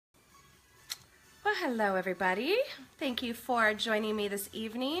Hello everybody. Thank you for joining me this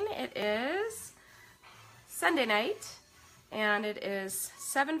evening. It is Sunday night and it is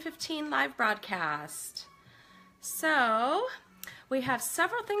 7:15 live broadcast. So we have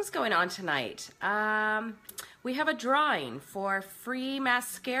several things going on tonight. We have a drawing for free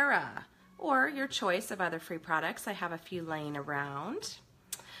mascara or your choice of other free products. I have a few laying around.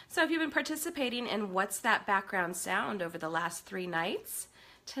 So if you've been participating in What's That Background Sound over the last 3 nights,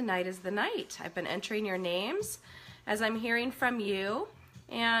 tonight is the night. I've been entering your names as I'm hearing from you,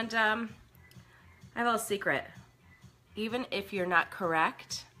 and I have a little secret. Even if you're not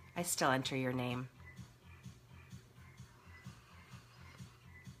correct, I still enter your name.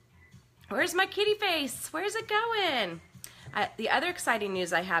 Where's my kitty face? Where's it going? The other exciting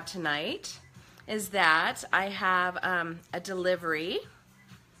news I have tonight is that I have a delivery,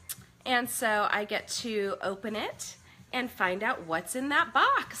 and so I get to open it and find out what's in that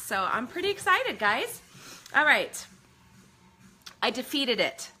box. So I'm pretty excited, guys. All right, I defeated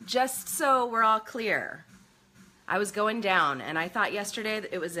it, just so we're all clear. I was going down, and I thought yesterday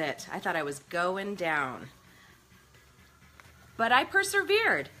that it was it. I thought I was going down. But I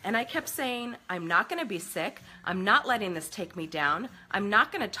persevered, and I kept saying, I'm not gonna be sick. I'm not letting this take me down. I'm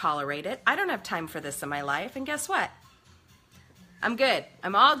not gonna tolerate it. I don't have time for this in my life, and guess what? I'm good.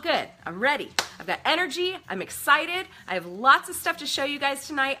 I'm all good. I'm ready. I've got energy. I'm excited. I have lots of stuff to show you guys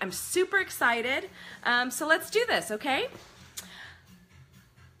tonight. I'm super excited. So let's do this, okay?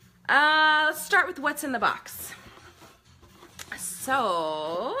 Let's start with what's in the box.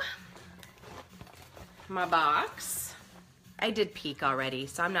 So, my box, I did peek already,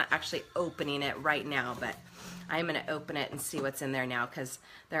 so I'm not actually opening it right now, but I'm going to open it and see what's in there now, because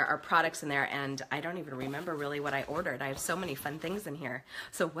there are products in there and I don't even remember really what I ordered. I have so many fun things in here.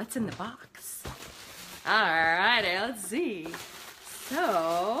 So what's in the box? Alrighty, let's see.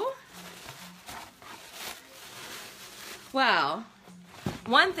 So, well,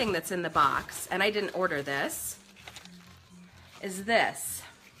 one thing that's in the box, and I didn't order this, is this.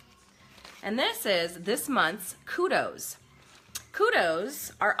 And this is this month's Kudos.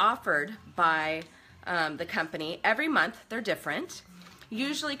 Kudos are offered by the company every month. They're different.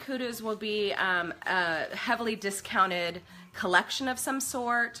 Usually Kudos will be a heavily discounted collection of some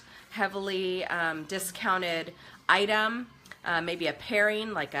sort, heavily discounted item, maybe a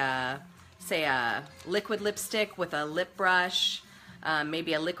pairing, like say a liquid lipstick with a lip brush,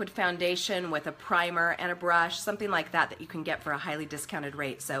 maybe a liquid foundation with a primer and a brush, something like that that you can get for a highly discounted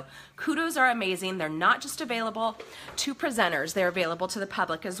rate. So Kudos are amazing. They're not just available to presenters, they're available to the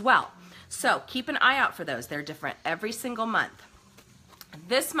public as well. So keep an eye out for those. They're different every single month.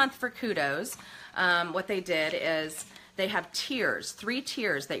 This month for Kudos, what they did is they have tiers, 3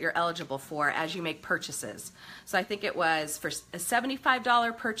 tiers that you're eligible for as you make purchases. So I think it was for a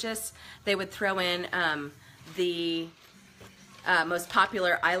 $75 purchase, they would throw in the most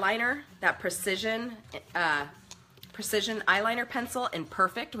popular eyeliner, that precision eyeliner pencil in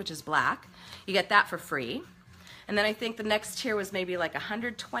Perfect, which is black. You get that for free. And then I think the next tier was maybe like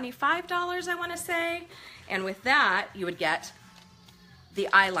 $125, I want to say. And with that, you would get the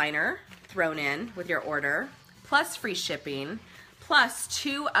eyeliner thrown in with your order, plus free shipping, plus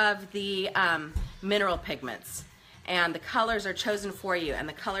 2 of the mineral pigments. And the colors are chosen for you. And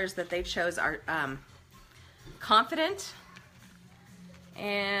the colors that they chose are Confident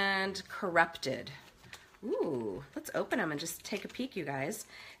and Corrupted. Ooh, let's open them and just take a peek, you guys.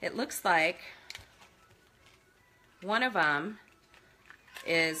 It looks like one of them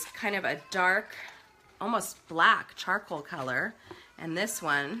is kind of a dark, almost black charcoal color, and this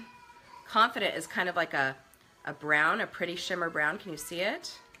one, Confident, is kind of like a brown, a pretty shimmer brown. Can you see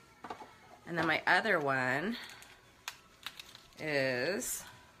it? And then my other one is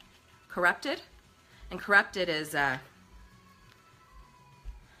Corrupted, and Corrupted is yeah,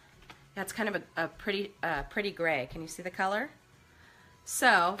 it's kind of a pretty gray. Can you see the color?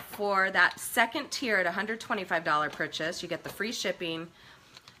 So for that second tier at $125 purchase, you get the free shipping,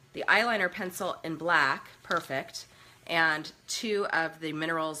 the eyeliner pencil in black, Perfect, and 2 of the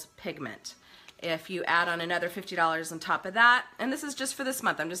minerals pigment. If you add on another $50 on top of that, and this is just for this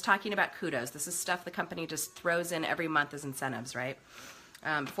month, I'm just talking about Kudos. This is stuff the company just throws in every month as incentives, right?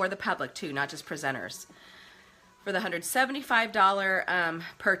 For the public too, not just presenters. For the $175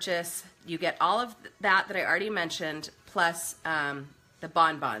 purchase, you get all of that I already mentioned, plus the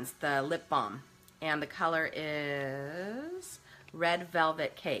bonbons, the lip balm, and the color is Red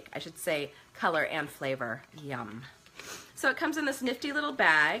Velvet Cake. I should say color and flavor. Yum. So it comes in this nifty little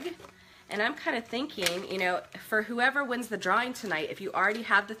bag, and I'm kind of thinking, you know, for whoever wins the drawing tonight, if you already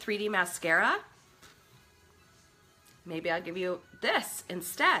have the 3D mascara, maybe I'll give you this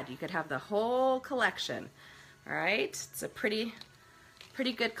instead. You could have the whole collection. All right, it's a pretty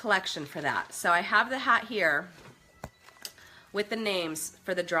good collection for that. So I have the hat here with the names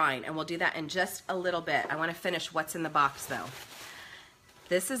for the drawing, and we'll do that in just a little bit. I want to finish what's in the box though.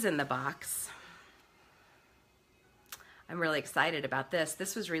 This is in the box. I'm really excited about this.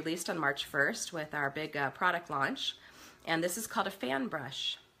 This was released on March 1st with our big product launch, and this is called a fan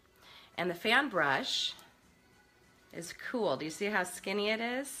brush. And the fan brush is cool. Do you see how skinny it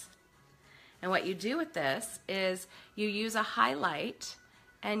is? And what you do with this is you use a highlight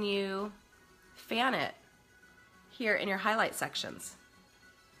and you fan it here in your highlight sections.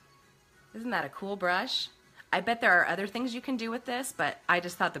 Isn't that a cool brush? I bet there are other things you can do with this, but I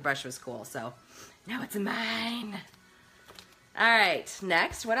just thought the brush was cool, so now it's mine. All right,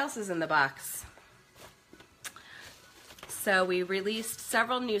 next, what else is in the box? So we released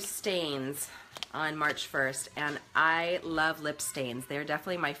several new stains on March 1st, and I love lip stains. They're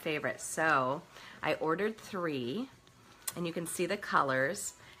definitely my favorite. So I ordered 3, and you can see the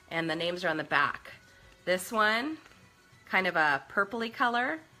colors, and the names are on the back. This one, kind of a purpley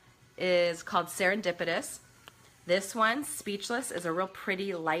color, is called Serendipitous. This one, Speechless, is a real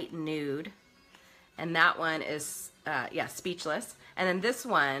pretty light nude. And that one is, yeah, Speechless. And then this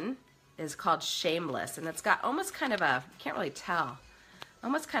one is called Shameless, and it's got almost kind of a, can't really tell,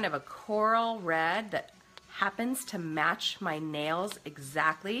 almost kind of a coral red that happens to match my nails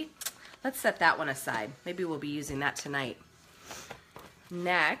exactly. Let's set that one aside. Maybe we'll be using that tonight.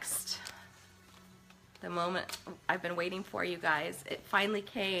 Next, the moment I've been waiting for, you guys, it finally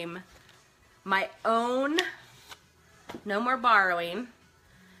came. My own, no more borrowing,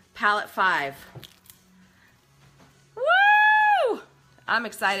 palette 5. Woo! I'm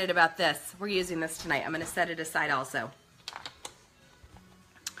excited about this. We're using this tonight. I'm going to set it aside also.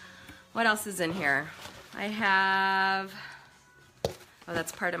 What else is in here? I have, oh,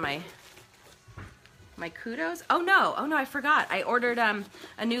 that's part of my kudos. Oh no, I forgot. I ordered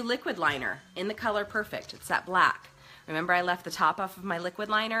a new liquid liner in the color Perfect. It's that black. Remember I left the top off of my liquid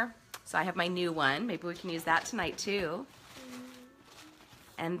liner? So I have my new one. Maybe we can use that tonight too.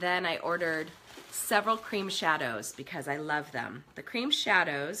 And then I ordered several cream shadows because I love them. The cream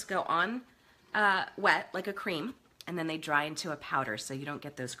shadows go on wet like a cream, and then they dry into a powder so you don't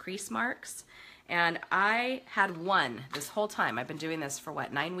get those crease marks. And I had one this whole time. I've been doing this for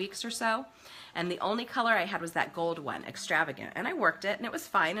what, 9 weeks or so? And the only color I had was that gold one, Extravagant. And I worked it and it was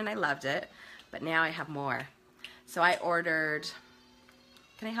fine and I loved it. But now I have more. So I ordered,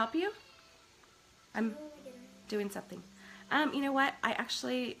 can I help you? I'm doing something. You know what? I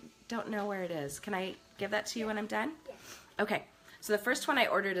actually don't know where it is. Can I give that to you when I'm done? Yes. Okay. So the first one I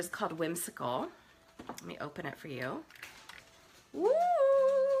ordered is called Whimsical. Let me open it for you. Woo!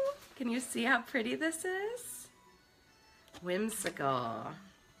 Can you see how pretty this is? Whimsical.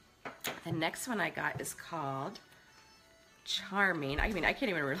 The next one I got is called Charming. I mean, I can't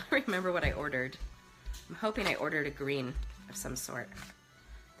even really remember what I ordered. I'm hoping I ordered a green of some sort.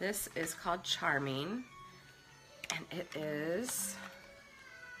 This is called Charming. And it is,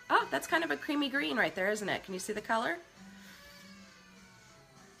 oh, that's kind of a creamy green right there, isn't it? Can you see the color?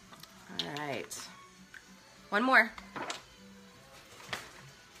 All right. One more. I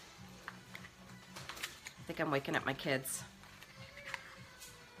think I'm waking up my kids.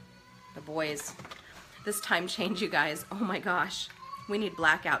 The boys. This time change, you guys. Oh my gosh. We need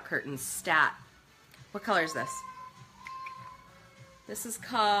blackout curtains. Stat. What color is this? This is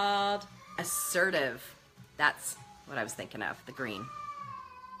called Assertive. That's what I was thinking of, the green.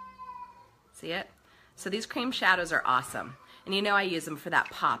 See it? So these cream shadows are awesome. And you know I use them for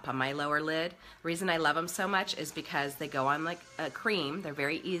that pop on my lower lid. The reason I love them so much is because they go on like a cream. They're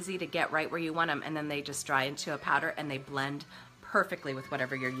very easy to get right where you want them, and then they just dry into a powder and they blend perfectly with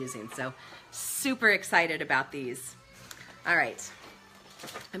whatever you're using. So super excited about these. All right.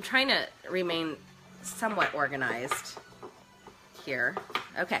 I'm trying to remain somewhat organized here.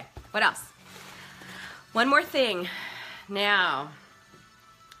 Okay, what else? One more thing. Now,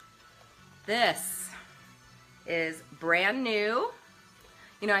 this is brand new.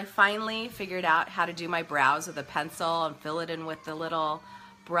 You know, I finally figured out how to do my brows with a pencil and fill it in with the little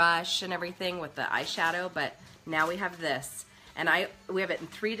brush and everything with the eyeshadow, but now we have this. And we have it in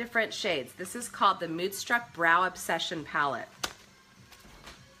 3 different shades. This is called the Moodstruck Brow Obsession Palette.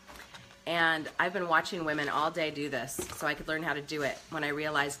 And I've been watching women all day do this so I could learn how to do it when I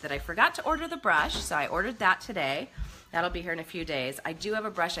realized that I forgot to order the brush, so I ordered that today. That'll be here in a few days. I do have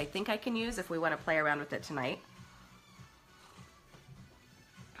a brush I think I can use if we want to play around with it tonight.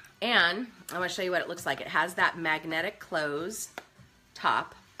 And I want to show you what it looks like. It has that magnetic close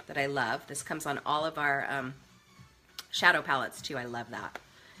top that I love. This comes on all of our Shadow palettes too, I love that.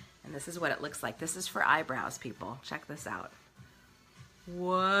 And this is what it looks like. This is for eyebrows, people. Check this out.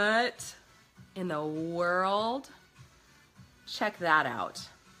 What in the world? Check that out.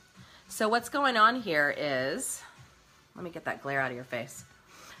 So what's going on here is, let me get that glare out of your face.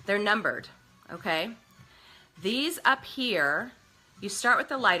 They're numbered, okay? These up here, you start with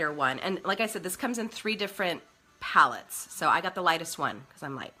the lighter one. And like I said, this comes in 3 different palettes. So I got the lightest one because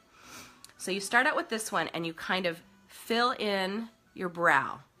I'm light. So you start out with this one and you kind of fill in your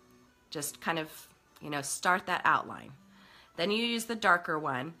brow. Just kind of, you know, start that outline. Then you use the darker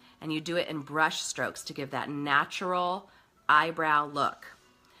one and you do it in brush strokes to give that natural eyebrow look.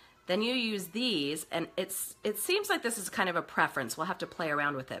 Then you use these, and it seems like this is kind of a preference. We'll have to play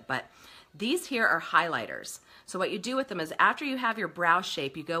around with it, but these here are highlighters. So what you do with them is after you have your brow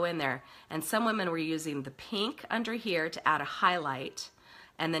shape, you go in there, and some women were using the pink under here to add a highlight,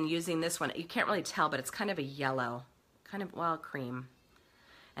 and then using this one. You can't really tell, but it's kind of a yellow, kind of, well, cream.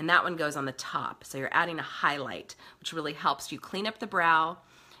 And that one goes on the top. So you're adding a highlight, which really helps you clean up the brow,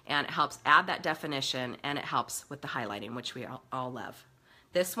 and it helps add that definition, and it helps with the highlighting, which we all love.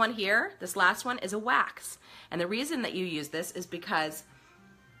 This one here, this last one, is a wax. And the reason that you use this is because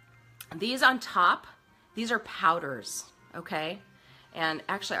these on top, these are powders, okay? And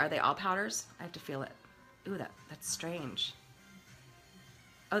actually, are they all powders? I have to feel it. Ooh, that's strange.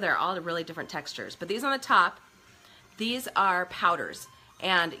 Oh, they're all really different textures. But these on the top, these are powders.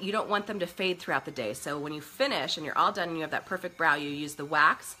 And you don't want them to fade throughout the day. So when you finish and you're all done and you have that perfect brow, you use the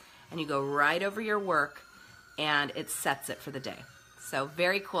wax and you go right over your work and it sets it for the day. So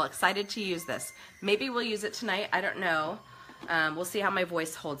very cool, excited to use this. Maybe we'll use it tonight, I don't know. We'll see how my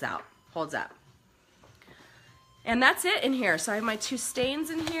voice holds up. And that's it in here. So I have my 2 stains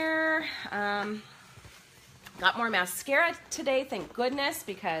in here. Got more mascara today, thank goodness,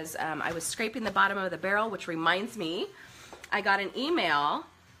 because I was scraping the bottom of the barrel, which reminds me, I got an email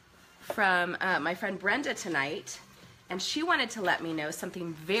from my friend Brenda tonight, and she wanted to let me know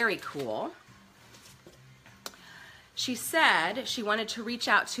something very cool. She said she wanted to reach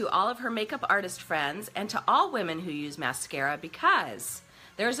out to all of her makeup artist friends and to all women who use mascara because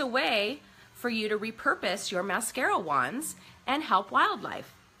there's a way for you to repurpose your mascara wands and help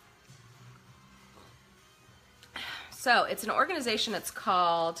wildlife. So it's an organization that's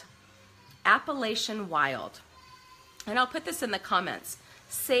called Appalachian Wild. And I'll put this in the comments.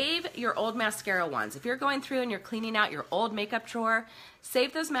 Save your old mascara wands. If you're going through and you're cleaning out your old makeup drawer,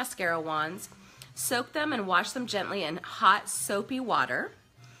 save those mascara wands. Soak them and wash them gently in hot soapy water,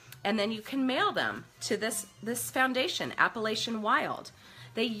 and then you can mail them to this foundation, Appalachian Wild.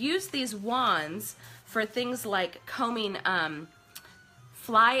 They use these wands for things like combing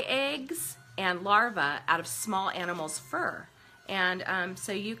fly eggs and larvae out of small animals' fur. And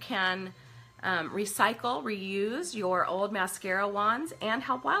so you can recycle, reuse your old mascara wands and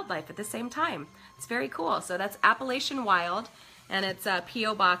help wildlife at the same time. It's very cool. So that's Appalachian Wild. And it's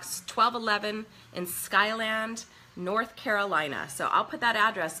P.O. Box 1211 in Skyland, North Carolina. So I'll put that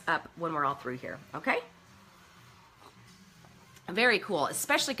address up when we're all through here, okay? Very cool,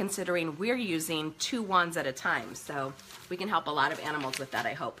 especially considering we're using 2 wands at a time. So we can help a lot of animals with that,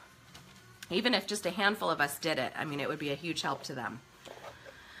 I hope. Even if just a handful of us did it, I mean, it would be a huge help to them.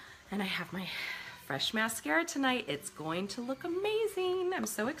 And I have my fresh mascara tonight. It's going to look amazing. I'm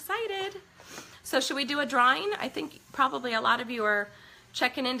so excited. So should we do a drawing? I think probably a lot of you are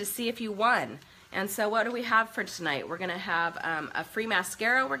checking in to see if you won. And so what do we have for tonight? We're gonna have a free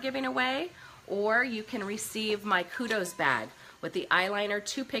mascara we're giving away, or you can receive my kudos bag with the eyeliner,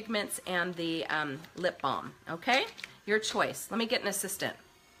 2 pigments, and the lip balm, okay? Your choice. Let me get an assistant.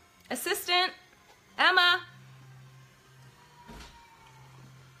 Assistant, Emma.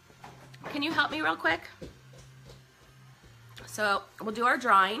 Can you help me real quick? So we'll do our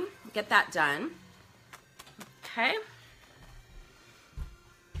drawing, get that done. Okay.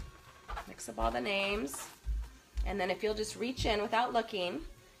 Mix up all the names. And then if you'll just reach in without looking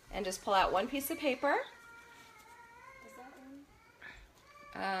and just pull out 1 piece of paper. Is that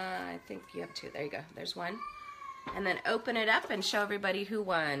one? I think you have 2. There you go. There's 1. And then open it up and show everybody who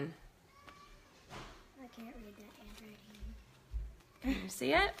won. I can't read that handwriting. Can you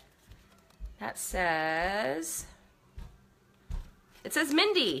see it? That says... It says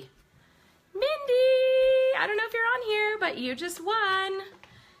Mindy. Mindy! I don't know if you're on here, but you just won.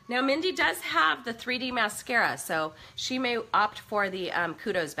 Now, Mindy does have the 3D mascara, so she may opt for the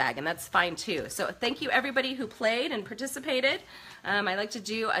kudos bag, and that's fine too. So thank you everybody who played and participated. I like to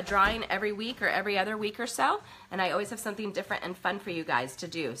do a drawing every week or every other week or so, and I always have something different and fun for you guys to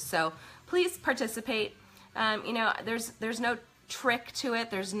do. So please participate. You know, there's no trick to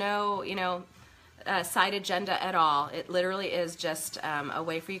it. There's no, you know, side agenda at all. It literally is just a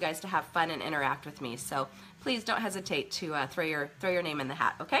way for you guys to have fun and interact with me. So please don't hesitate to throw your name in the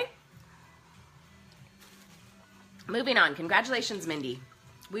hat, okay? Moving on. Congratulations, Mindy.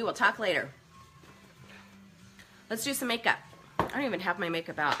 We will talk later. Let's do some makeup. I don't even have my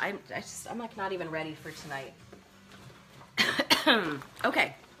makeup out. I'm like not even ready for tonight.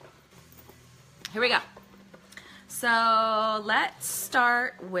 Okay. Here we go. So let's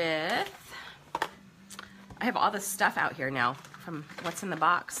start with, I have all this stuff out here now from what's in the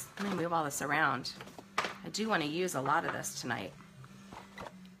box. Let me move all this around. I do want to use a lot of this tonight.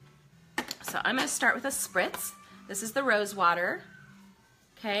 So I'm going to start with a spritz. This is the rose water.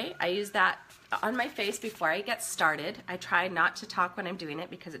 Okay, I use that on my face before I get started. I try not to talk when I'm doing it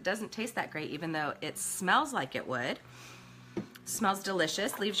because it doesn't taste that great, even though it smells like it would. Smells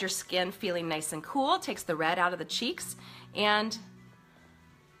delicious, leaves your skin feeling nice and cool, takes the red out of the cheeks, and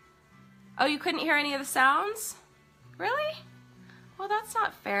oh, you couldn't hear any of the sounds? Really? Well, that's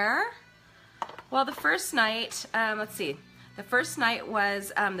not fair. Well, the first night, let's see, the first night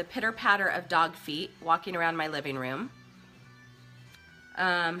was the pitter-patter of dog feet walking around my living room.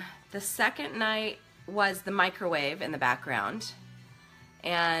 The second night was the microwave in the background,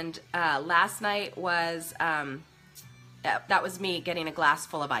 and last night was that was me getting a glass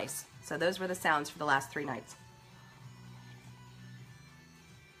full of ice. So those were the sounds for the last 3 nights.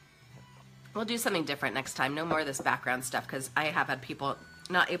 We'll do something different next time. No more of this background stuff because I have had people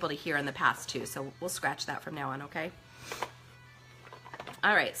not able to hear in the past too. So we'll scratch that from now on, okay?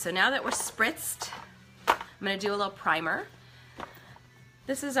 All right, so now that we're spritzed, I'm gonna do a little primer.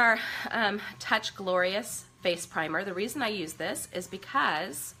 This is our Touch Glorious Face Primer. The reason I use this is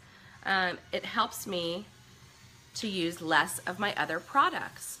because it helps me to use less of my other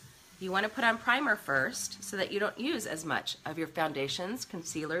products. You want to put on primer first so that you don't use as much of your foundations,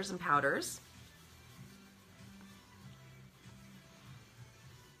 concealers, and powders.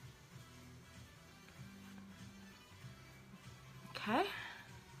 Okay.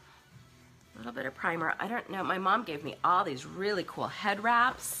 A little bit of primer. I don't know, my mom gave me all these really cool head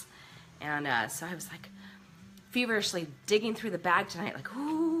wraps, and so I was like feverishly digging through the bag tonight like,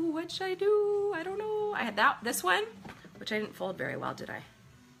 ooh, what should I do? I don't know. I had this one, which I didn't fold very well, did I?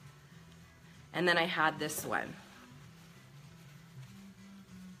 And then I had this one.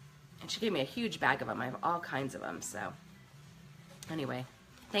 And she gave me a huge bag of them. I have all kinds of them, so anyway,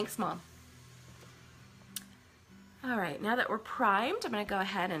 thanks, Mom. All right, now that we're primed, I'm gonna go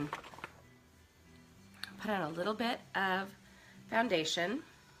ahead and put on a little bit of foundation.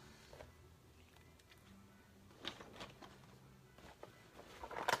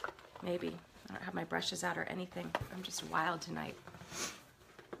 Maybe. I don't have my brushes out or anything. I'm just wild tonight.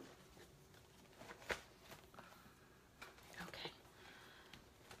 Okay.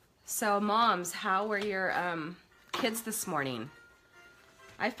 So moms, how were your kids this morning?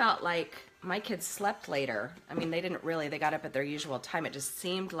 I felt like my kids slept later. I mean, they didn't really. They got up at their usual time. It just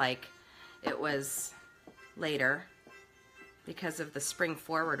seemed like it was later because of the spring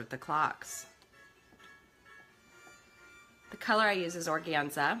forward with the clocks. The color I use is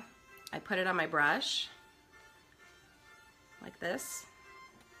organza. I put it on my brush like this,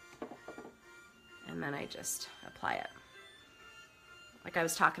 and then I just apply it. Like I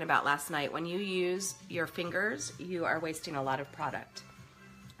was talking about last night, when you use your fingers, you are wasting a lot of product.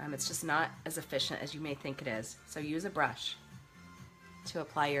 It's just not as efficient as you may think it is. So use a brush to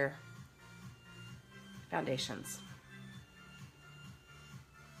apply your foundations.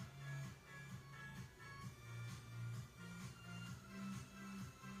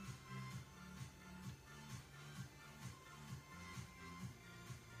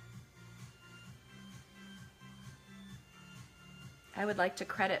 I would like to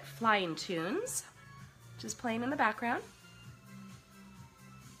credit Flying Tunes, which is playing in the background.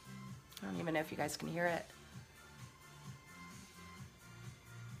 I don't even know if you guys can hear it.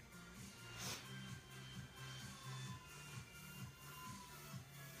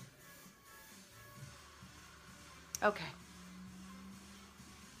 Okay.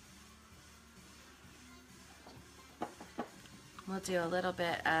 We'll do a little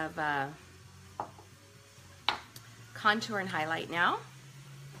bit of contour and highlight now.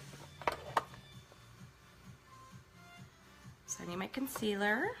 So I need my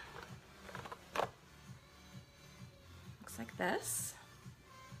concealer. Looks like this.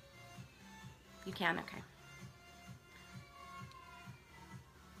 You can, okay.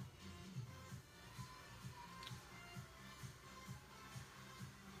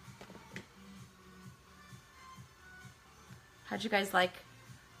 How'd you guys like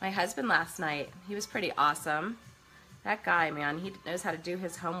my husband last night? He was pretty awesome. That guy, man, he knows how to do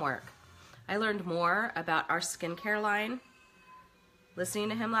his homework. I learned more about our skincare line listening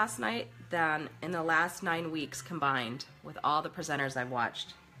to him last night than in the last 9 weeks combined with all the presenters I've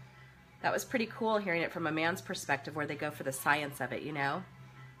watched. That was pretty cool hearing it from a man's perspective where they go for the science of it, you know?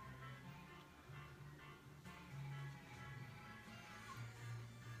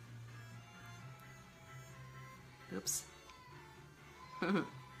 Oops. And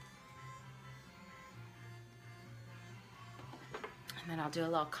then I'll do a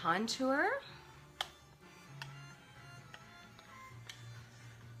little contour.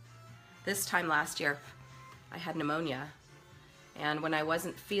 This time last year, I had pneumonia. And when I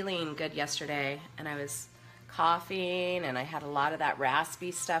wasn't feeling good yesterday, and I was coughing, and I had a lot of that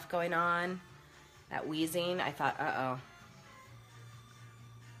raspy stuff going on, that wheezing, I thought, uh-oh.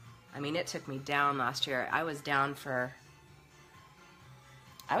 I mean, it took me down last year. I was down for,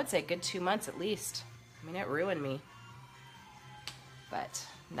 I would say, a good 2 months at least. I mean, it ruined me. But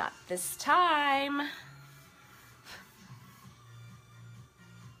not this time.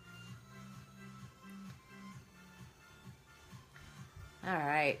 All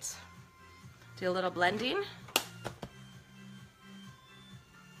right, do a little blending.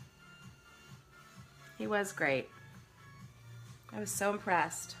 He was great. I was so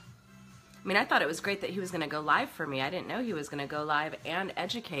impressed. I mean, I thought it was great that he was going to go live for me. I didn't know he was going to go live and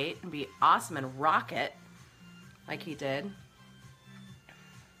educate and be awesome and rock it like he did.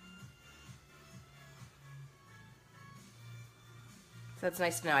 So it's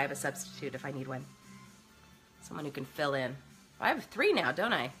nice to know I have a substitute if I need one. Someone who can fill in. I have 3 now,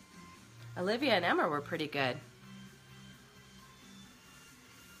 don't I? Olivia and Emma were pretty good.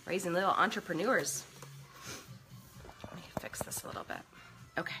 Raising little entrepreneurs. Let me fix this a little bit.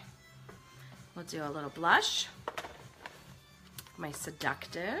 Okay. We'll do a little blush. My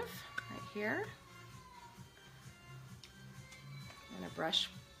Seductive right here. And a blush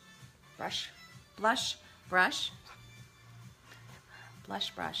brush.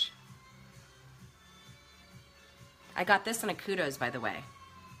 I got this in a Kudos, by the way.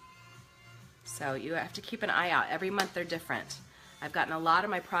 So you have to keep an eye out. Every month they're different. I've gotten a lot of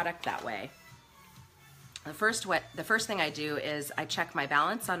my product that way. The first thing I do is I check my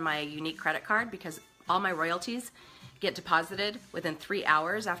balance on my unique credit card because all my royalties get deposited within 3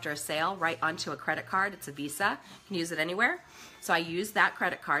 hours after a sale right onto a credit card. It's a Visa. You can use it anywhere. So I use that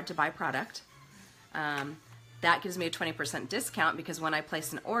credit card to buy product. That gives me a 20% discount because when I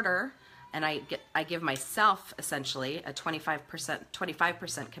place an order, and I give myself essentially a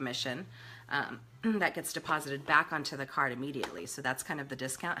 25% commission that gets deposited back onto the card immediately. So that's kind of the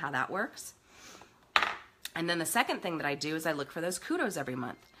discount, how that works. And then the second thing that I do is I look for those Kudos every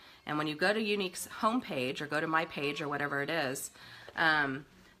month. And when you go to Unique's homepage or go to my page or whatever it is,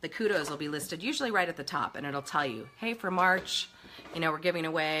 the Kudos will be listed usually right at the top, and it'll tell you, hey, for March, you know, we're giving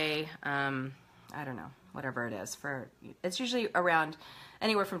away, I don't know, whatever it is. It's usually around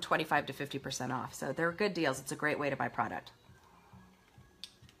anywhere from 25 to 50% off. So they're good deals. It's a great way to buy product.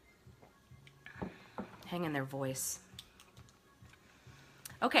 Hang in their voice.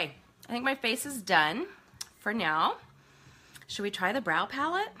 Okay, I think my face is done for now. Should we try the brow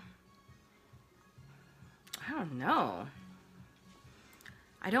palette? I don't know.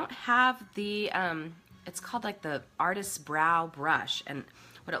 I don't have the, it's called like the Artist's Brow Brush. And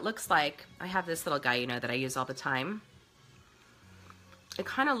what it looks like, I have this little guy, you know, that I use all the time. It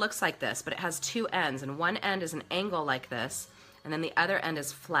kind of looks like this, but it has 2 ends, and one end is an angle like this, and then the other end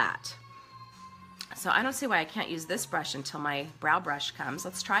is flat. So I don't see why I can't use this brush until my brow brush comes.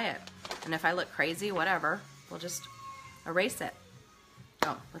 Let's try it. And if I look crazy, whatever, we'll just erase it.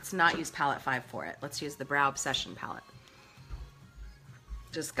 Oh, let's not use palette 5 for it. Let's use the Brow Obsession palette.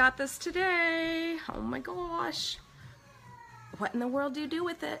 Just got this today. Oh my gosh. What in the world do you do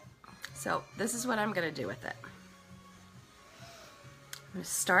with it? So this is what I'm going to do with it. I'm going to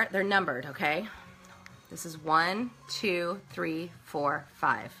start, they're numbered, okay? This is 1, 2, 3, 4,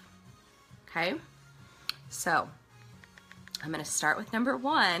 5. Okay? So, I'm going to start with number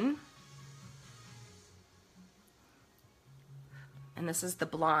 1. And this is the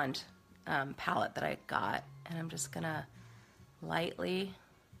blonde palette that I got. And I'm just going to lightly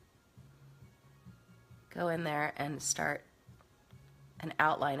go in there and start an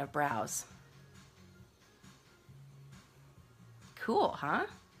outline of brows. Cool, huh?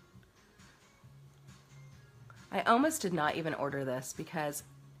 I almost did not even order this because,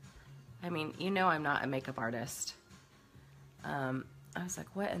 I mean, you know I'm not a makeup artist. I was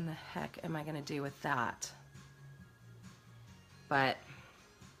like, what in the heck am I going to do with that? But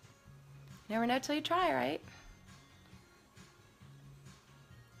you never know till you try, right?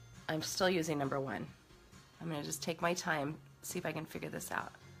 I'm still using number 1. I'm going to just take my time, see if I can figure this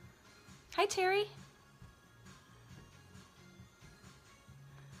out. Hi, Terry.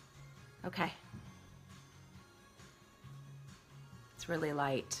 Okay. It's really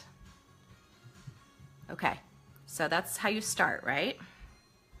light. Okay, so that's how you start, right?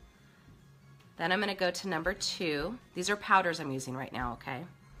 Then I'm gonna go to number 2. These are powders I'm using right now, okay?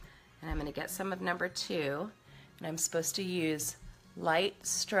 And I'm gonna get some of number 2, and I'm supposed to use light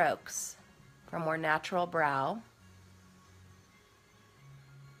strokes for more natural brow.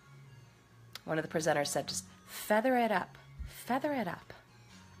 One of the presenters said, just feather it up, feather it up.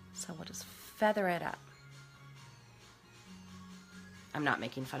 So we'll just feather it up. I'm not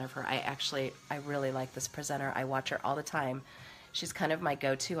making fun of her. I really like this presenter. I watch her all the time. She's kind of my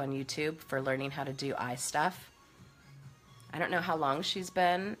go-to on YouTube for learning how to do eye stuff. I don't know how long she's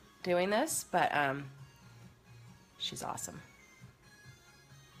been doing this, but she's awesome.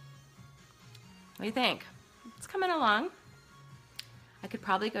 What do you think? It's coming along. I could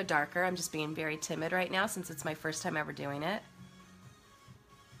probably go darker. I'm just being very timid right now since it's my first time ever doing it.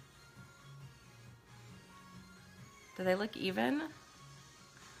 Do they look even?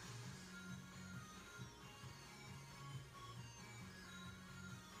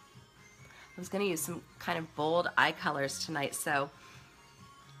 I was going to use some kind of bold eye colors tonight, so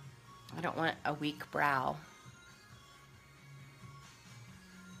I don't want a weak brow.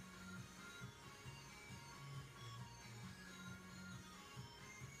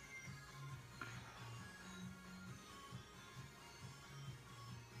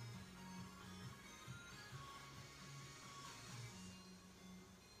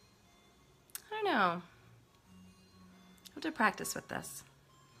 I don't know. I'll have to practice with this.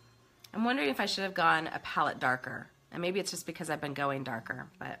 I'm wondering if I should have gone a palette darker. And maybe it's just because I've been going darker,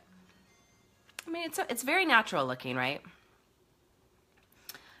 but I mean, it's very natural looking, right?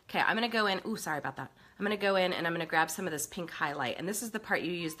 Okay, I'm gonna go in, ooh, sorry about that. I'm gonna go in and I'm gonna grab some of this pink highlight. And this is the part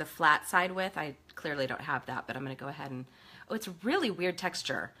you use the flat side with. I clearly don't have that, but I'm gonna go ahead and, oh, it's really weird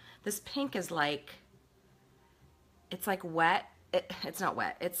texture. This pink is like, it's like wet. It's not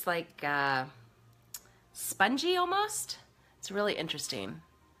wet. It's like spongy almost. It's really interesting.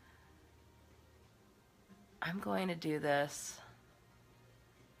 I'm going to do this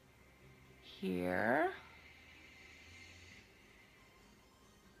here.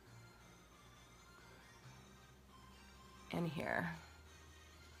 And here.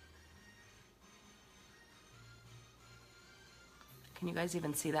 Can you guys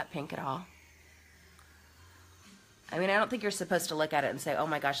even see that pink at all? I mean, I don't think you're supposed to look at it and say, oh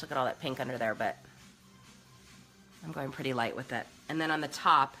my gosh, look at all that pink under there, but I'm going pretty light with it. And then on the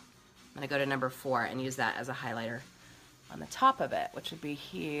top, I'm going to go to number 4 and use that as a highlighter on the top of it, which would be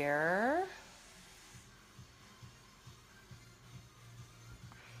here.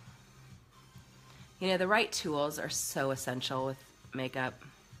 You know, the right tools are so essential with makeup.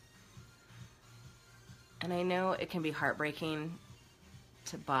 And I know it can be heartbreaking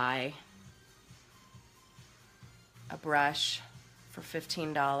to buy a brush for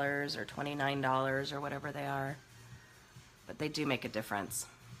 $15 or $29 or whatever they are, but they do make a difference.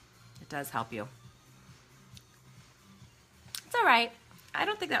 It does help you. It's all right. I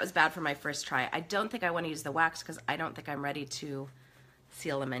don't think that was bad for my first try. I don't think I want to use the wax because I don't think I'm ready to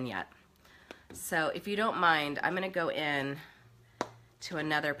seal them in yet. So if you don't mind, I'm going to go in to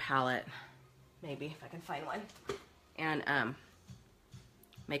another palette, maybe if I can find one, and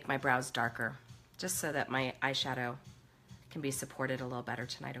make my brows darker, just so that my eyeshadow can be supported a little better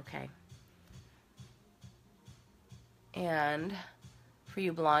tonight, okay? And for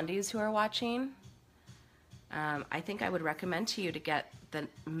you blondies who are watching, I think I would recommend to you to get the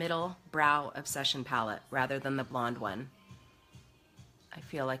middle brow obsession palette rather than the blonde one. I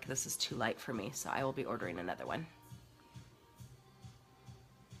feel like this is too light for me, so I will be ordering another one.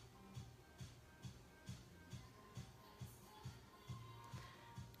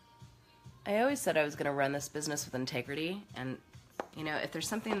 I always said I was going to run this business with integrity, and you know, if there's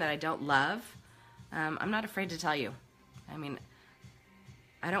something that I don't love, I'm not afraid to tell you. I mean,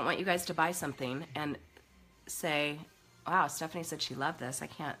 I don't want you guys to buy something and say, wow, Stephanie said she loved this. I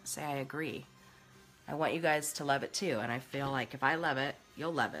can't say I agree. I want you guys to love it too, and I feel like if I love it,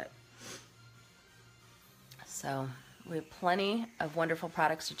 you'll love it. So we have plenty of wonderful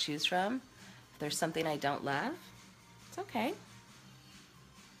products to choose from. If there's something I don't love, it's okay. You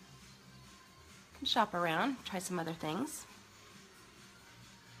can shop around, try some other things.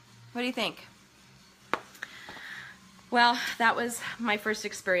 What do you think? Well, that was my first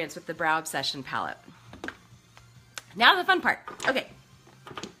experience with the Brow Obsession palette. Now the fun part. Okay.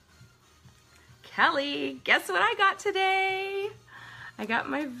 Kelly, guess what I got today? I got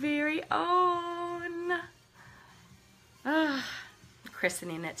my very own.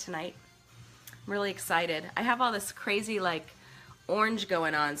 Christening it tonight. I'm really excited. I have all this crazy like orange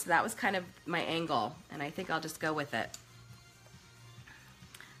going on, so that was kind of my angle, and I think I'll just go with it.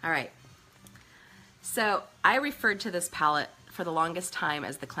 All right. So I referred to this palette for the longest time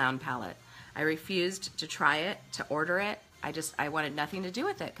as the clown palette. I refused to try it, to order it. I wanted nothing to do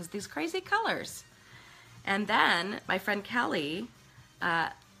with it because these crazy colors. And then my friend Kelly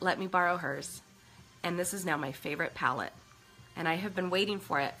let me borrow hers, and this is now my favorite palette. And I have been waiting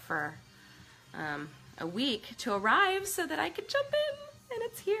for it for a week to arrive so that I could jump in, and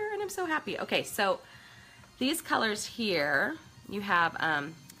it's here, and I'm so happy. Okay, so these colors here, you have,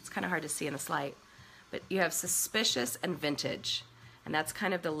 it's kind of hard to see in this light, but you have Suspicious and Vintage, and that's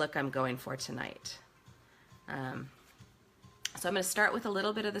kind of the look I'm going for tonight. So I'm going to start with a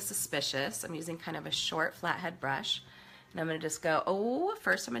little bit of the Suspicious. I'm using kind of a short flathead brush. And I'm going to just go, oh,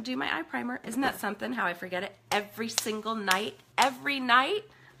 first I'm going to do my eye primer. Isn't that something, how I forget it every single night? Every night?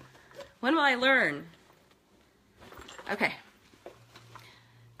 When will I learn? Okay.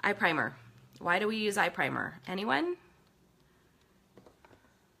 Eye primer. Why do we use eye primer? Anyone?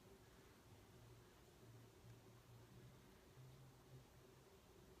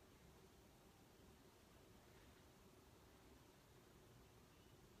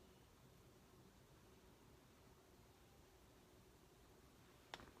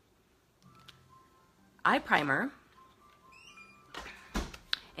 Eye primer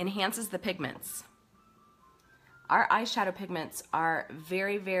enhances the pigments. Our eyeshadow pigments are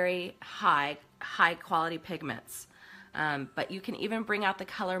very, very high quality pigments. But you can even bring out the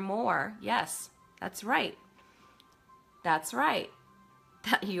color more. Yes, that's right. That's right.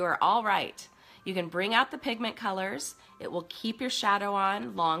 You are all right. You can bring out the pigment colors. It will keep your shadow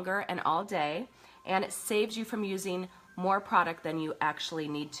on longer and all day, and it saves you from using more product than you actually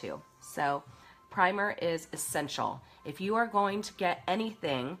need to. So primer is essential. If you are going to get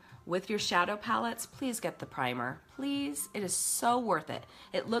anything with your shadow palettes, please get the primer. Please, it is so worth it.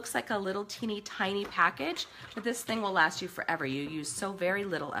 It looks like a little teeny tiny package, but this thing will last you forever. You use so very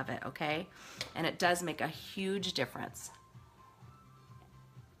little of it, okay? And it does make a huge difference.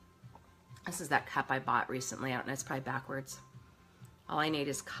 This is that cup I bought recently. I don't know, it's probably backwards. All I need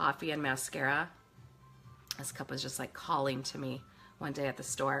is coffee and mascara. This cup was just like calling to me one day at the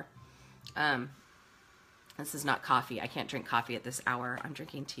store. This is not coffee. I can't drink coffee at this hour. I'm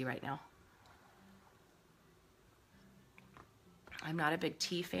drinking tea right now. I'm not a big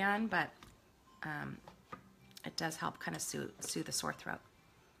tea fan, but it does help kind of soothe the sore throat.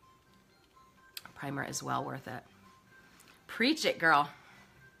 Primer is well worth it. Preach it, girl.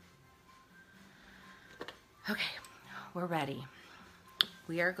 Okay, we're ready.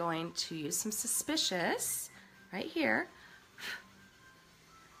 We are going to use some Suspicious right here.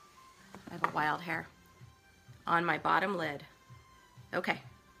 I have a wild hair on my bottom lid. Okay.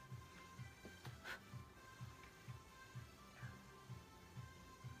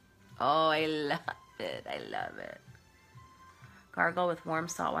 Oh, I love it. I love it. Gargle with warm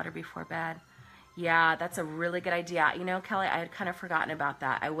salt water before bed. Yeah, that's a really good idea. You know, Kelly, I had kind of forgotten about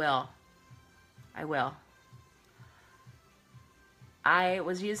that. I will. I will. I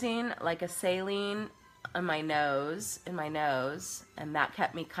was using like a saline on my nose, and that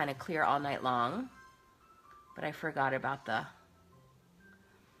kept me kind of clear all night long. But I forgot about the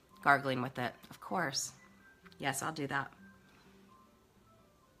gargling with it. Of course. Yes, I'll do that.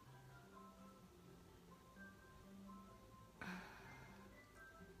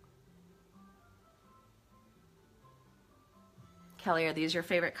 Kelly, are these your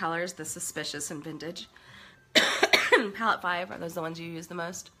favorite colors? The Suspicious and Vintage? Palette 5, are those the ones you use the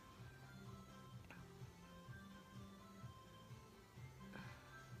most?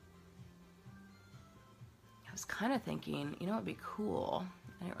 I was kind of thinking, you know what would be cool?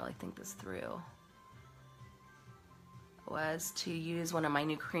 I didn't really think this through. Was to use one of my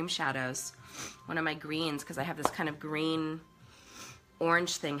new cream shadows, one of my greens, because I have this kind of green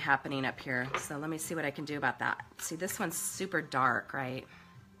orange thing happening up here. So let me see what I can do about that. See, this one's super dark, right?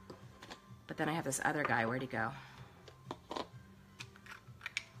 But then I have this other guy. Where'd he go?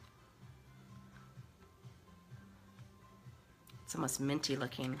 It's almost minty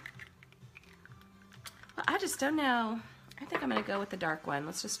looking. Well, I just don't know. I think I'm going to go with the dark one.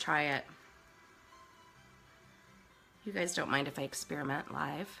 Let's just try it. You guys don't mind if I experiment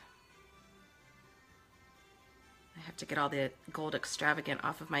live. I have to get all the gold extravagant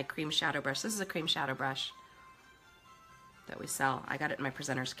off of my cream shadow brush. This is a cream shadow brush that we sell. I got it in my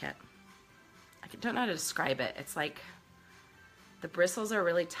presenter's kit. I don't know how to describe it. It's like the bristles are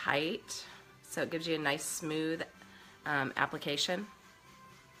really tight, so it gives you a nice smooth application.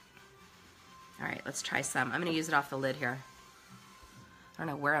 All right, let's try some. I'm going to use it off the lid here. I don't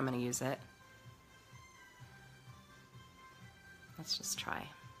know where I'm going to use it. Let's just try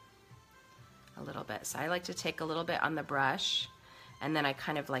a little bit. So I like to take a little bit on the brush, and then I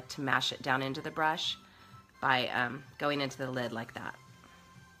kind of like to mash it down into the brush by going into the lid like that.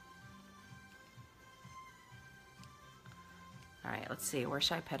 All right, let's see, where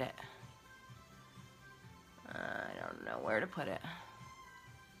should I put it? I don't know where to put it.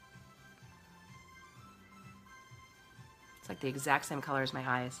 It's like the exact same color as my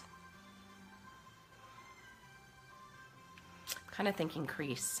eyes. Kind of thinking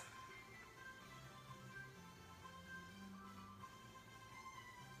crease.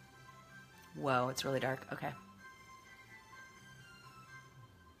 Whoa, it's really dark. Okay.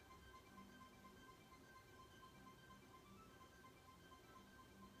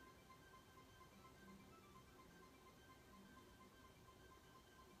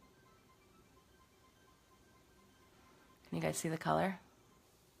 Can you guys see the color?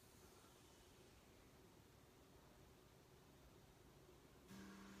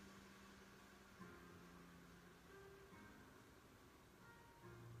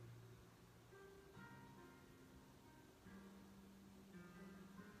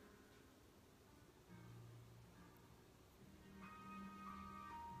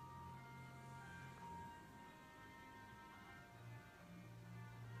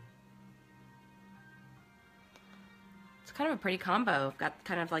 It's kind of a pretty combo. I've got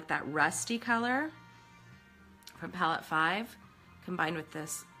kind of like that rusty color from palette 5 combined with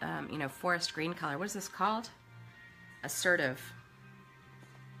this, you know, forest green color. What is this called? Assertive.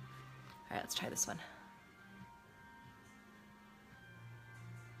 All right, let's try this one.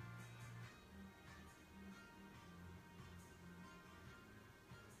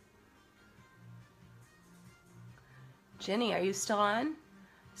 Jenny, are you still on?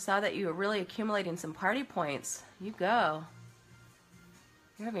 Saw that you were really accumulating some party points. You go.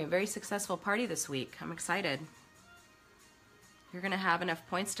 You're having a very successful party this week. I'm excited. You're going to have enough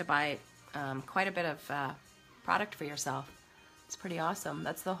points to buy quite a bit of product for yourself. It's pretty awesome.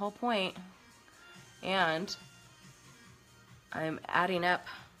 That's the whole point. And I'm adding up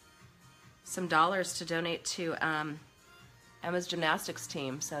some dollars to donate to Emma's gymnastics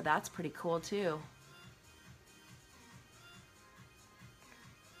team, so that's pretty cool too.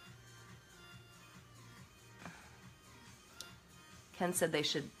 Ken said they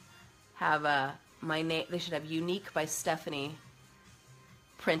should have my name. They should have "Unique" by Stephanie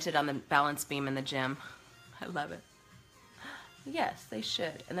printed on the balance beam in the gym. I love it. Yes, they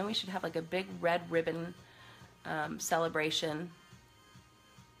should. And then we should have like a big red ribbon celebration.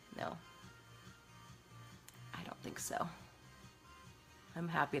 No, I don't think so. I'm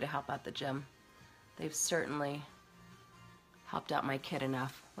happy to help out the gym. They've certainly helped out my kid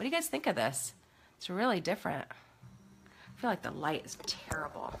enough. What do you guys think of this? It's really different. I feel like the light is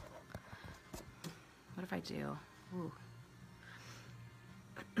terrible. What if I do? Ooh.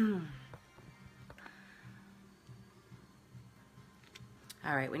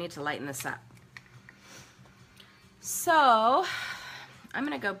 All right, we need to lighten this up. So I'm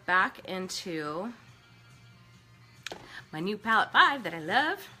going to go back into my new palette 5 that I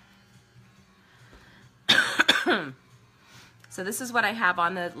love. So this is what I have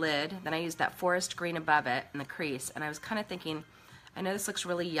on the lid. Then I used that forest green above it in the crease. And I was kind of thinking, I know this looks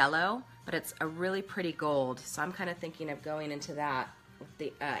really yellow, but it's a really pretty gold. So I'm kind of thinking of going into that with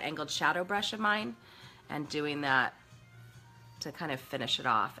the angled shadow brush of mine and doing that to kind of finish it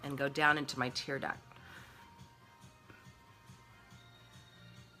off and go down into my tear duct.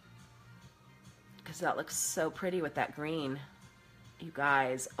 Because that looks so pretty with that green. You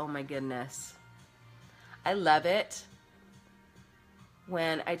guys, oh my goodness. I love it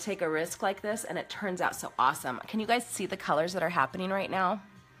when I take a risk like this and it turns out so awesome. Can you guys see the colors that are happening right now?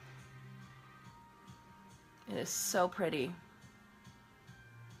 It is so pretty.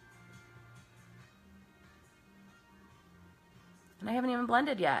 And I haven't even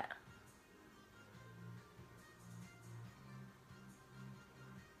blended yet.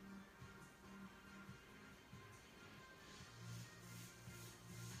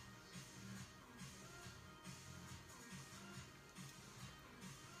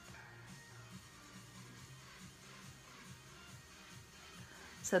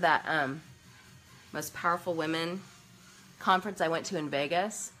 So that Most Powerful Women conference I went to in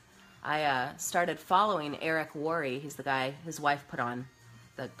Vegas, I started following Eric Worre. He's the guy, his wife put on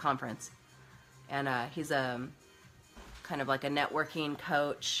the conference. And he's a kind of like a networking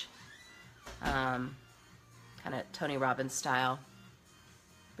coach, kind of Tony Robbins style.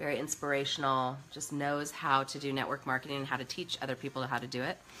 Very inspirational, just knows how to do network marketing and how to teach other people how to do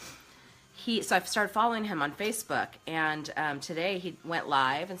it. So I've started following him on Facebook, and today he went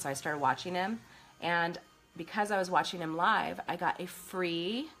live, and so I started watching him, and because I was watching him live, I got a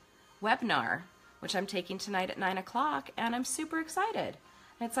free webinar, which I'm taking tonight at 9 o'clock, and I'm super excited.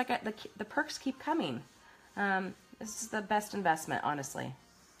 And it's like the perks keep coming. This is the best investment, honestly.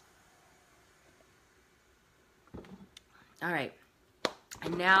 All right,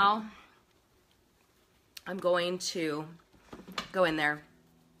 and now I'm going to go in there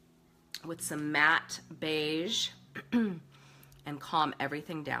with some matte beige and calm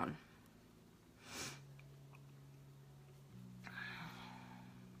everything down.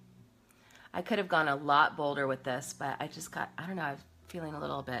 I could have gone a lot bolder with this, but I just got, I don't know, I'm feeling a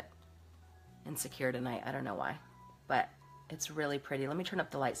little bit insecure tonight. I don't know why, but it's really pretty. Let me turn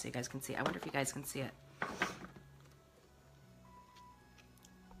up the light so you guys can see. I wonder if you guys can see it.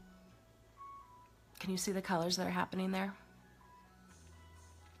 Can you see the colors that are happening there?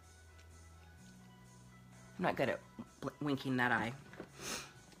 I'm not good at winking that eye.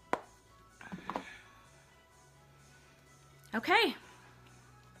 Okay.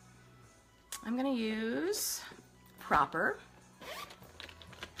 I'm going to use Proper.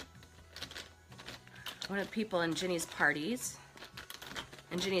 One of the people in Ginny's parties,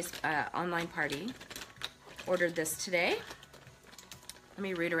 in Ginny's online party, ordered this today. Let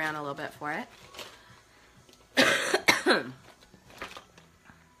me root around a little bit for it.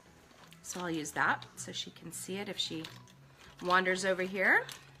 So I'll use that so she can see it if she wanders over here.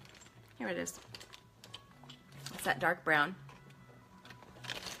 Here it is. It's that dark brown.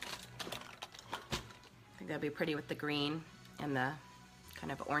 I think that'll be pretty with the green and the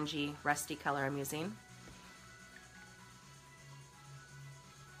kind of orangey, rusty color I'm using.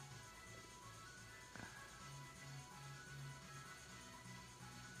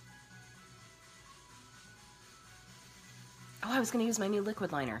 Oh, I was going to use my new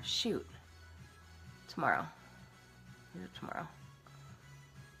liquid liner. Shoot. Tomorrow. Use it tomorrow.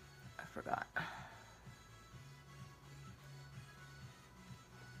 I forgot.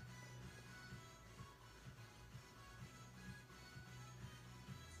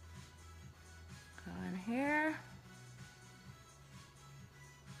 Go in here.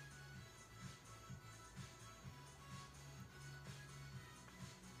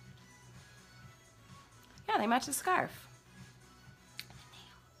 Yeah, they match the scarf.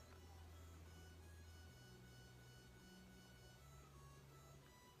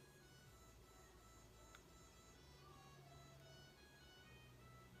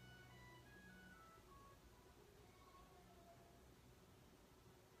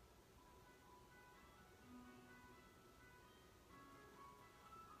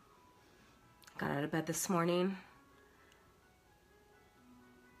 Got out of bed this morning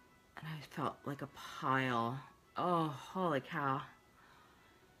and I felt like a pile. Oh, holy cow.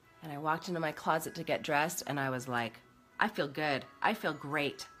 And I walked into my closet to get dressed and I was like, I feel good. I feel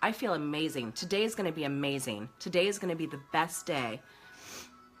great. I feel amazing. Today is going to be amazing. Today is going to be the best day.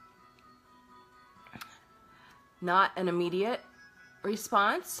 Not an immediate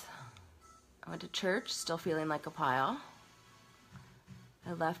response. I went to church still feeling like a pile.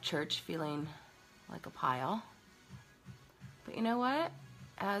 I left church feeling like a pile. But you know what?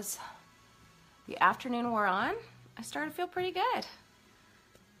 As the afternoon wore on, I started to feel pretty good.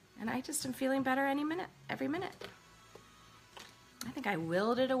 And I just am feeling better every minute. I think I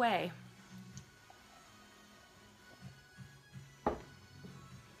willed it away.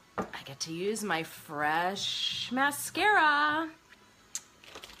 I get to use my fresh mascara.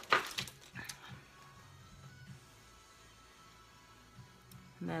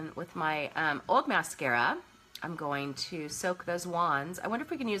 And then with my old mascara, I'm going to soak those wands. I wonder if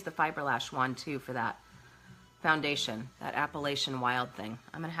we can use the Fiber Lash wand too for that foundation, that Appalachian Wild thing.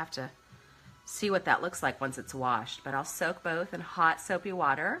 I'm gonna have to see what that looks like once it's washed, but I'll soak both in hot soapy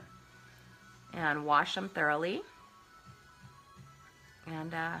water and wash them thoroughly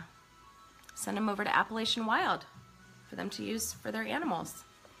and send them over to Appalachian Wild for them to use for their animals.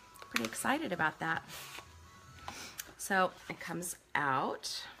 Pretty excited about that. So it comes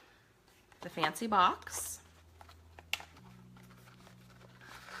out the fancy box.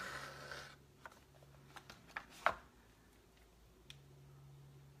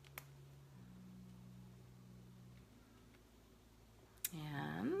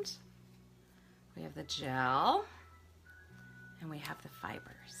 And we have the gel and we have the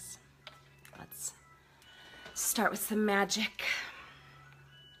fibers. Let's start with some magic.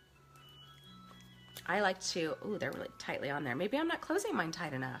 I like to, ooh, they're really tightly on there. Maybe I'm not closing mine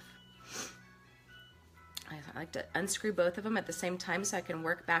tight enough. I like to unscrew both of them at the same time so I can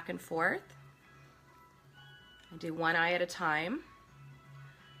work back and forth. I do one eye at a time.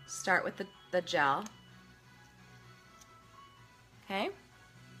 Start with the gel. Okay.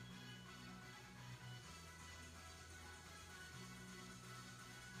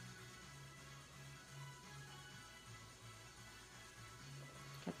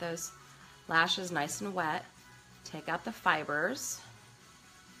 those lashes nice and wet. Take out the fibers.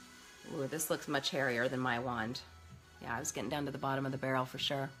 Ooh, this looks much hairier than my wand. Yeah, I was getting down to the bottom of the barrel for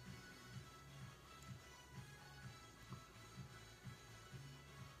sure.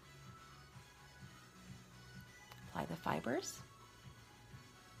 Apply the fibers.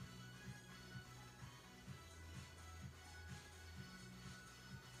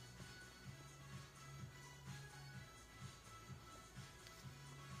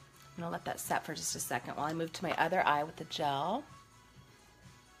 I'm gonna let that set for just a second while I move to my other eye with the gel.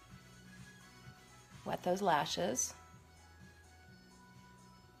 Wet those lashes.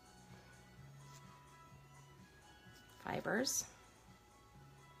 Fibers.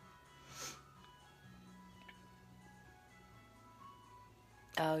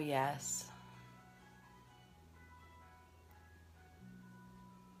 Oh yes.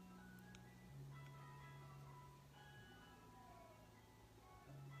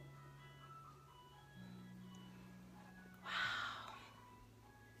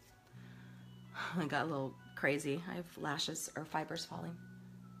 I got a little crazy. I have lashes or fibers falling.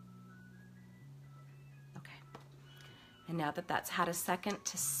 Okay. And now that that's had a second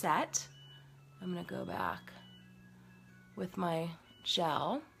to set, I'm going to go back with my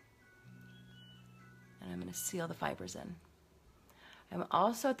gel and I'm going to seal the fibers in. I'm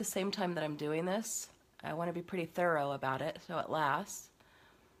also, at the same time that I'm doing this, I want to be pretty thorough about it so it lasts.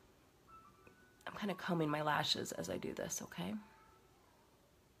 I'm kind of combing my lashes as I do this, okay?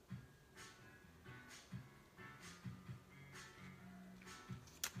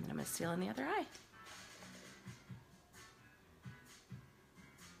 And then I'm going to seal in the other eye.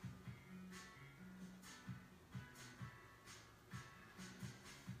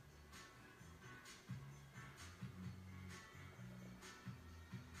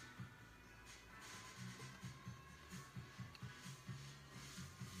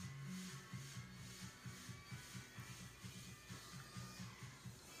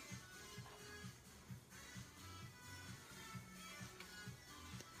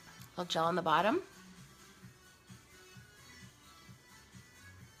 Little gel on the bottom.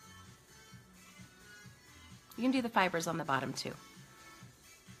 You can do the fibers on the bottom too.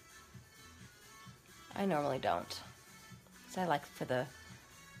 I normally don't. So I like for the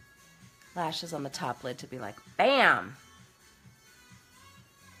lashes on the top lid to be like, bam!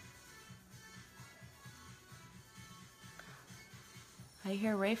 I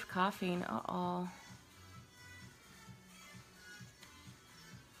hear Rafe coughing. Uh-oh.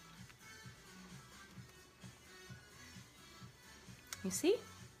 You see?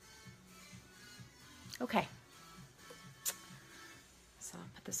 Okay. So I'll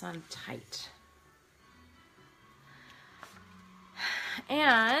put this on tight.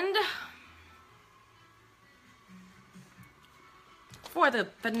 And for the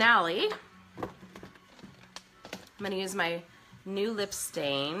finale, I'm going to use my new lip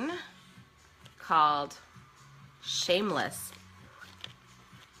stain called Shameless.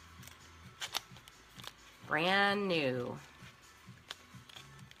 Brand new.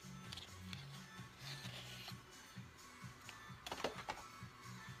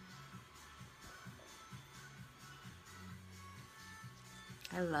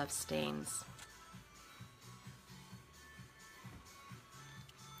 I love stains.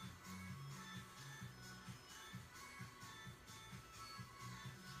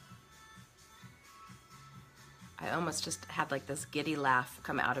 I almost just had like this giddy laugh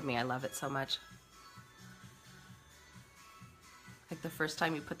come out of me. I love it so much. Like the first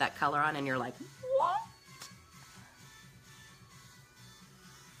time you put that color on and you're like, what?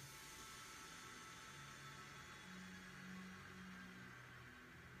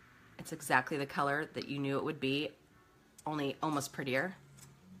 It's exactly the color that you knew it would be, only almost prettier.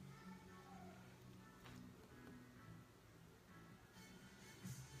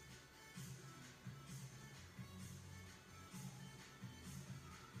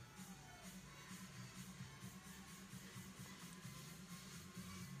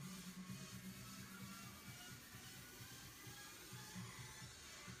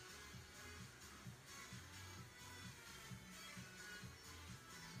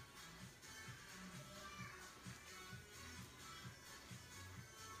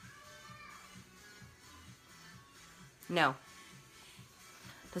 No.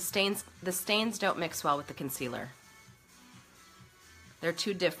 The stains don't mix well with the concealer. They're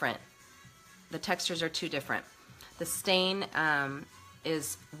too different. The textures are too different. The stain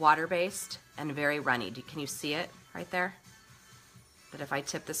is water-based and very runny. Can you see it right there? That if I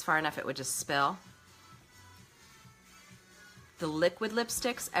tip this far enough, it would just spill. The liquid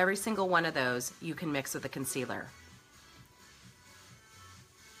lipsticks, every single one of those, you can mix with a concealer.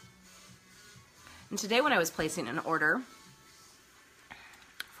 And today when I was placing an order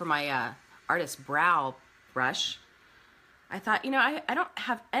for my Artist Brow brush, I thought, you know, I don't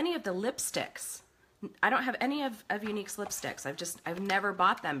have any of the lipsticks. I don't have any of Unique's lipsticks. I've never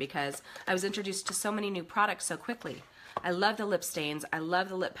bought them because I was introduced to so many new products so quickly. I love the lip stains. I love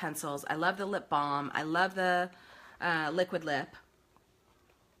the lip pencils. I love the lip balm. I love the liquid lip.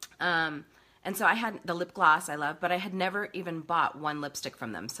 And so I had the lip gloss I love, but I had never even bought one lipstick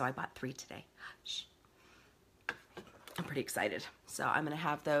from them. So I bought 3 today. Shh. I'm pretty excited. So I'm going to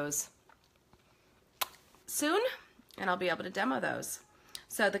have those soon, and I'll be able to demo those.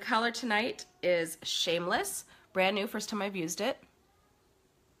 So the color tonight is Shameless. Brand new, first time I've used it.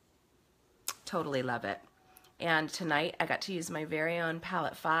 Totally love it. And tonight I got to use my very own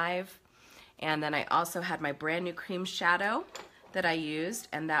palette 5. And then I also had my brand new cream shadow that I used,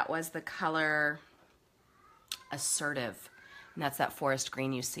 and that was the color Assertive. And that's that forest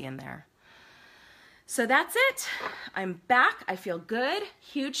green you see in there. So that's it. I'm back. I feel good.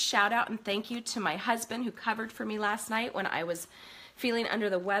 Huge shout out and thank you to my husband who covered for me last night when I was feeling under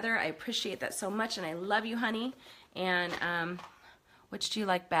the weather. I appreciate that so much, and I love you, honey. And which do you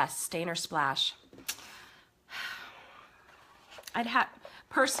like best, stain or splash?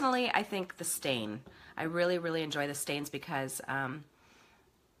 Personally, I think the stain. I really, really enjoy the stains because I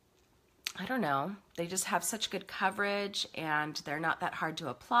don't know, they just have such good coverage and they're not that hard to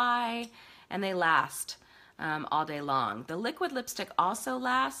apply, and they last all day long. The liquid lipstick also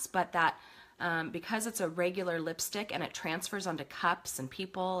lasts, but that because it's a regular lipstick and it transfers onto cups and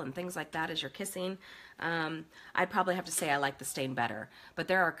people and things like that as you're kissing, I'd probably have to say I like the stain better. But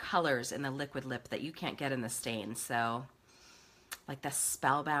there are colors in the liquid lip that you can't get in the stain, so like the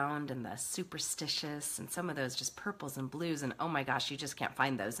Spellbound and the Superstitious and some of those just purples and blues, and oh my gosh, you just can't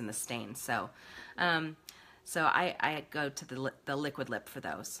find those in the stain. So I go to the liquid lip for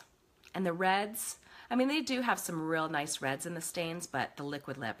those. And the reds, I mean, they do have some real nice reds in the stains, but the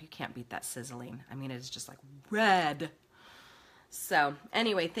liquid lip, you can't beat that sizzling. I mean, it's just like red. So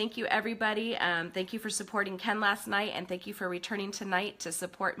anyway, thank you everybody. Thank you for supporting Ken last night, and thank you for returning tonight to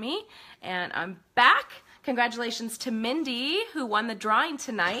support me. And I'm back. Congratulations to Mindy who won the drawing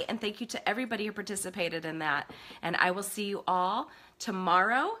tonight, and thank you to everybody who participated in that. And I will see you all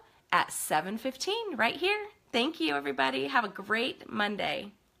tomorrow at 7:15 right here. Thank you everybody. Have a great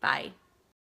Monday. Bye.